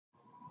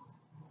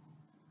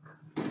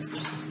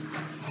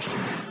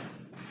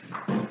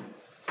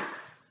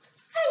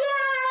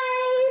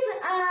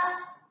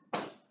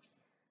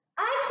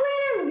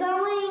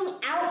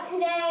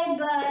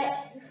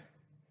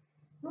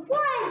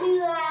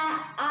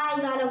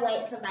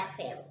late for my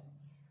family.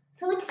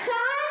 So it's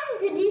time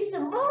to do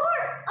some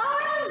more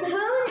Aarav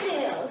Dhond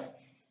News.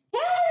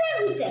 Here's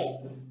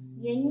everything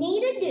you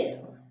need to do.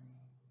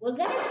 We're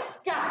gonna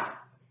start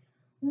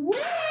with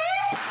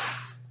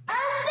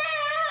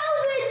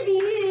 1,000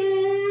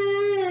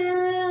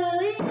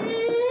 views.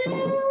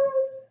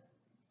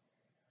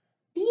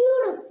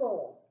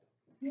 Beautiful.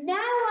 Now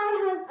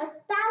I have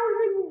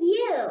 1,000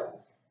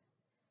 views.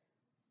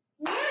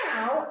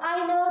 Now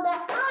I know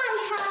that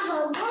I have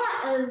a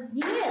lot of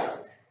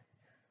views.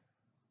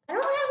 I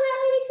don't have that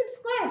many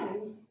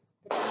subscribers,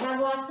 but I have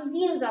lots of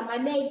views on my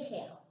main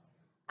channel.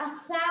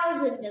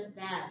 1,000 of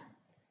them.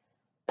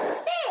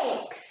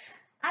 Thanks!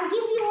 I give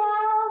you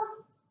all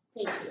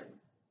thank you.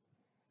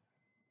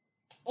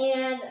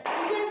 And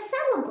I'm going to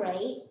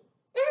celebrate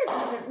in a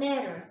different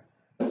manner,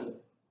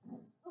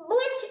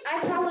 which I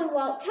probably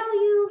won't tell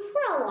you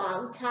for a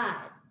long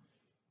time.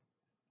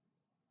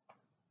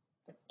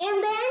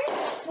 And then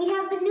we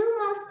have the new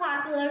most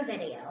popular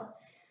video.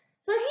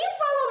 So if you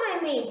follow my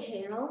main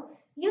channel,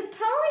 you're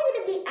probably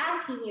going to be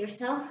asking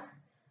yourself,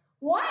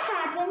 what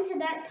happened to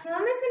that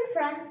Thomas and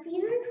Friends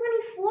Season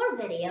 24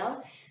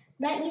 video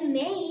that you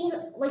made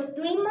like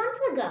 3 months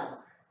ago?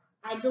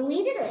 I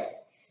deleted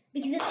it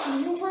because it's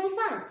Season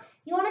 25.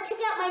 You want to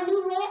check out my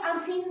new rate on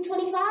Season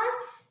 25?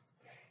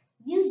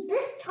 Use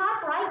this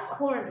top right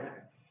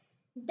corner.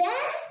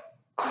 Then,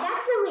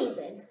 that's the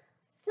reason.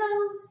 So,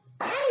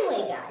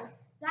 anyway guys,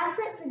 that's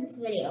it for this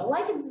video.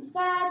 Like and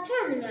subscribe,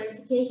 turn the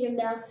notification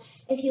bell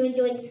if you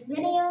enjoyed this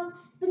video,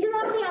 because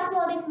I'll be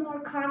uploading more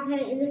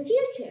content in the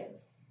future.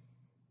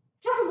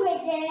 Have a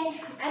great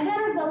day. I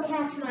better go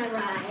catch my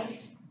ride.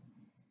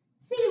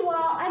 See you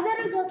all. I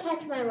better go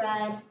catch my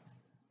ride.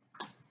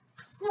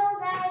 So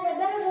guys, I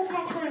better go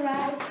catch my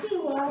ride. See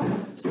you all.